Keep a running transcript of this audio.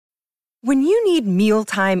When you need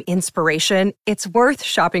mealtime inspiration, it's worth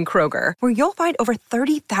shopping Kroger, where you'll find over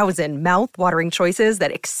 30,000 mouth-watering choices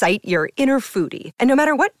that excite your inner foodie. And no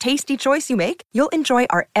matter what tasty choice you make, you'll enjoy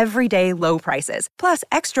our everyday low prices, plus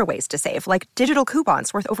extra ways to save, like digital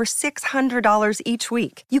coupons worth over $600 each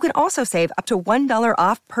week. You can also save up to $1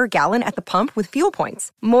 off per gallon at the pump with fuel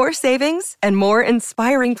points. More savings and more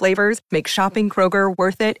inspiring flavors make shopping Kroger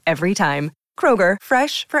worth it every time. Kroger,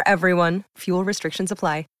 fresh for everyone. Fuel restrictions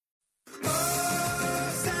apply.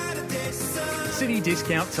 City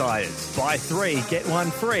Discount Tyres. Buy 3, get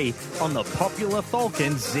 1 free on the popular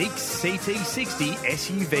Falcon Zeek CT60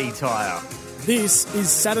 SUV tyre. This is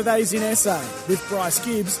Saturdays in SA with Bryce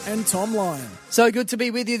Gibbs and Tom Lyon. So good to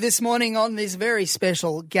be with you this morning on this very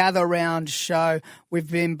special Gather Round show. We've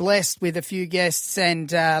been blessed with a few guests,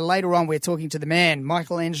 and later on we're talking to the man,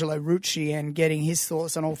 Michelangelo Rucci, and getting his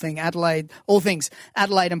thoughts on all things Adelaide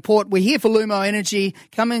and Port. We're here for Lumo Energy,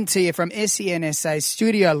 coming to you from SENSA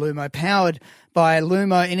Studio Lumo, powered by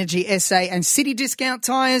Lumo Energy SA and City Discount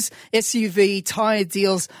Tyres. SUV tyre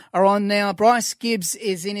deals are on now. Bryce Gibbs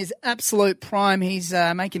is in his absolute prime. He's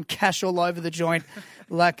making cash all over the joint,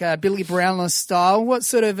 like Billy Brownlow style. What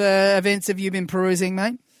sort of events have you been perusing,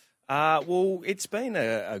 mate? Well, it's been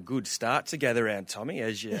a good start to Gather Round, Tommy,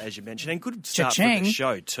 as you mentioned, and good start for the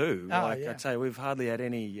show too. I tell you, we've hardly had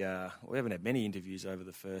any. We haven't had many interviews over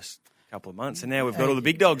the first couple of months, and now we've got all the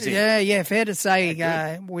big dogs in. Yeah, fair to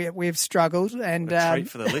say we've struggled, and a treat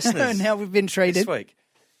for the listeners. Now we've been treated this week.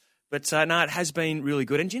 But no, it has been really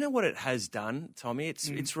good. And do you know what it has done, Tommy?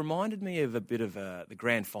 It's reminded me of a bit of the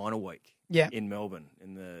grand final week in Melbourne,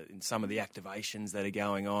 in some of the activations that are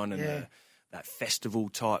going on, and that festival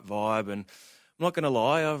type vibe. And I'm not going to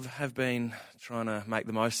lie, have been trying to make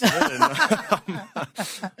the most of it,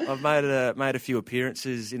 and I've made a few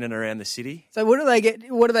appearances in and around the city. So what do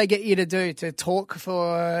they get you to do? To talk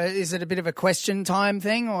for? Is it a bit of a question time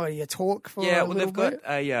thing, or you talk for? Yeah, well, they've got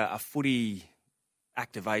a footy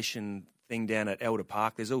activation thing down at Elder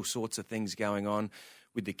Park. There's all sorts of things going on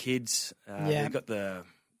with the kids. They've got the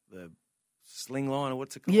sling line, or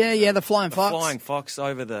what's it called? Yeah, the flying fox. Flying fox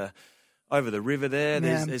over the river there.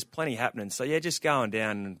 There's plenty happening. So, just going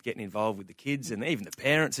down and getting involved with the kids, and even the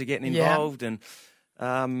parents are getting involved. And,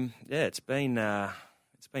 it's been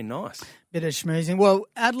nice. Bit of schmoozing. Well,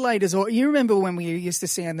 Adelaide is all... You remember when we used to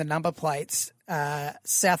see on the number plates,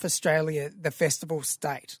 South Australia, the festival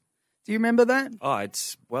state? Do you remember that? Oh,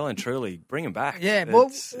 it's well and truly. Bring them back. Yeah, well,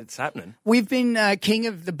 it's happening. We've been king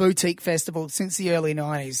of the boutique festival since the early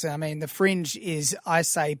 90s. I mean, the Fringe is, I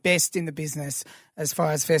say, best in the business as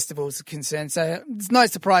far as festivals are concerned. So it's no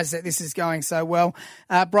surprise that this is going so well.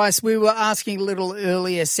 Bryce, we were asking a little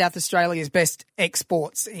earlier, South Australia's best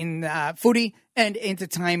exports in footy and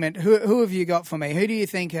entertainment. Who have you got for me? Who do you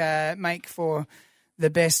think make for the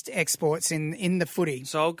best exports in the footy?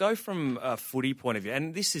 So I'll go from a footy point of view,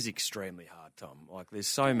 and this is extremely hard, Tom. Like, there's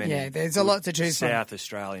so many. Yeah, there's a lot to choose from. South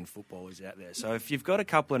Australian footballers out there. So if you've got a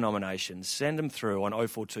couple of nominations, send them through on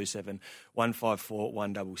 0427 154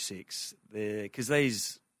 166. Because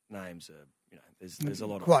these names are, there's a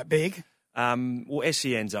lot of quite big. Well,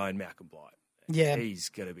 SEN's own Malcolm Blight. Yeah, he's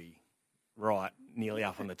going to be right nearly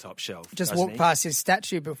up on the top shelf. Just walked past his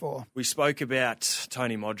statue before. We spoke about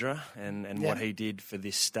Tony Modra and what he did for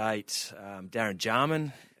this state. Darren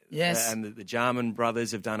Jarman. Yes. And the Jarman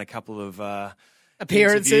brothers have done a couple of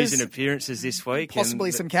appearances this week.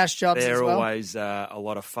 Possibly some cash jobs as well. They're always a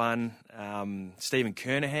lot of fun. Stephen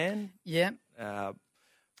Kernahan. Yeah. Had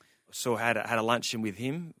a luncheon with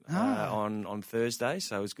him on Thursday,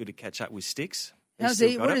 so it was good to catch up with Sticks. What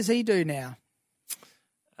does he do now?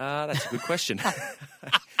 That's a good question.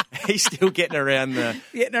 He's still getting around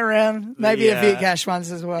maybe a few cash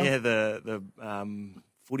ones as well. Yeah, the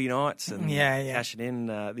footy nights and cashing in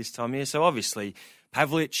this time here. So obviously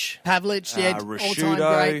Pavlich,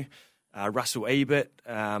 Rashudo, Russell Ebert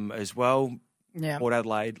as well. Yeah. Port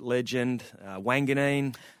Adelaide legend,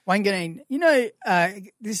 Wanganeen.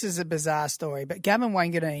 This is a bizarre story, but Gavin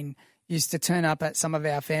Wanganeen used to turn up at some of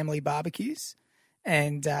our family barbecues.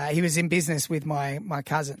 And he was in business with my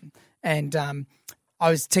cousin. And I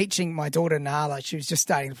was teaching my daughter, Nala. She was just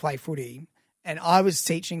starting to play footy. And I was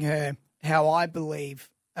teaching her how I believe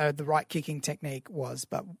the right kicking technique was.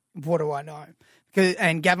 But what do I know?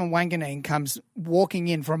 And Gavin Wanganeen comes walking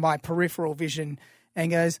in from my peripheral vision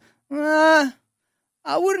and goes,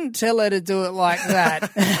 I wouldn't tell her to do it like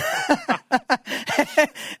that.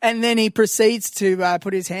 And then he proceeds to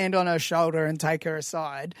put his hand on her shoulder and take her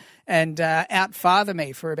aside and out-father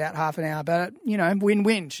me for about half an hour. But,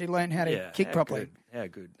 win-win. She learned how to kick properly. How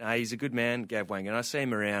good. He's a good man, Gav Wang. And I see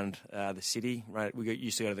him around the city. Right, we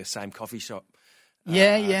used to go to the same coffee shop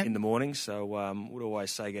in the morning. So would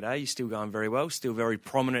always say g'day. You're still going very well, still very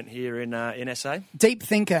prominent here in SA. Deep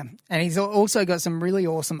thinker, and he's also got some really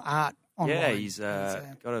awesome art online. Yeah, he's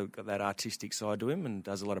got that artistic side to him and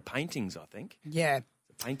does a lot of paintings, I think. Yeah.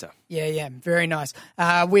 Painter. Yeah, very nice.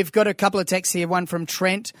 We've got a couple of texts here. One from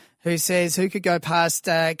Trent who says, who could go past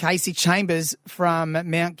Casey Chambers from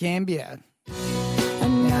Mount Gambier?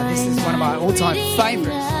 Now, this is one of my all-time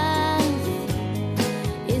favourites.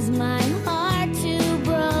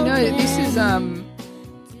 You know, this is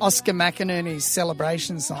Oscar McInerney's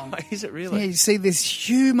celebration song. Is it really? Yeah, you see this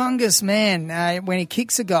humongous man, when he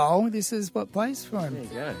kicks a goal, this is what plays for him. There you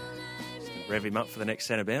go. Rev him up for the next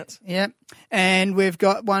centre bounce. Yep. And we've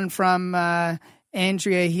got one from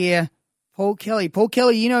Andrea here. Paul Kelly. Paul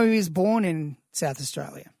Kelly, you know, he was born in South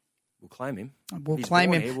Australia. We'll claim him. We'll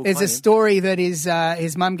claim him. There's a story that his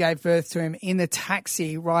mum gave birth to him in the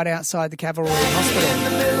taxi right outside the Cavalry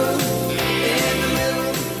Hospital.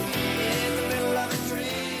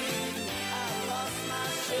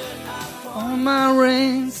 All my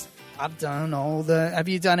rings. I've done all the... Have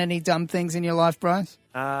you done any dumb things in your life, Bryce?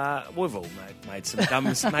 We've all made some dumb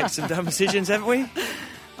decisions, haven't we?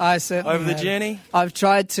 I certainly over the journey. I've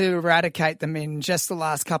tried to eradicate them in just the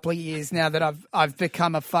last couple of years now that I've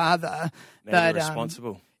become a father. Now you're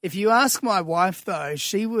responsible. If you ask my wife, though,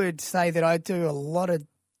 she would say that I do a lot of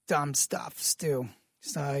dumb stuff still.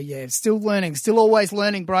 So, yeah, still learning, still always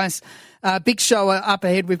learning, Bryce. Big show up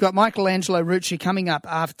ahead. We've got Michelangelo Rucci coming up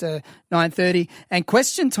after 9:30. And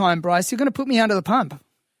question time, Bryce. You're going to put me under the pump.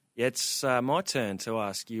 Yeah, it's my turn to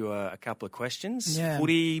ask you a couple of questions. Yeah.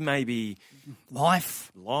 Footy, maybe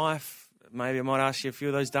life. Maybe I might ask you a few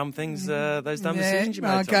of those dumb things, those dumb decisions you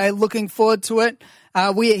made. Okay, looking forward to it.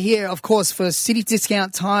 We are here, of course, for City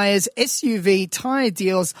Discount Tyres, SUV tyre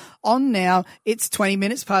deals on now. It's 20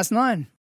 minutes past 9.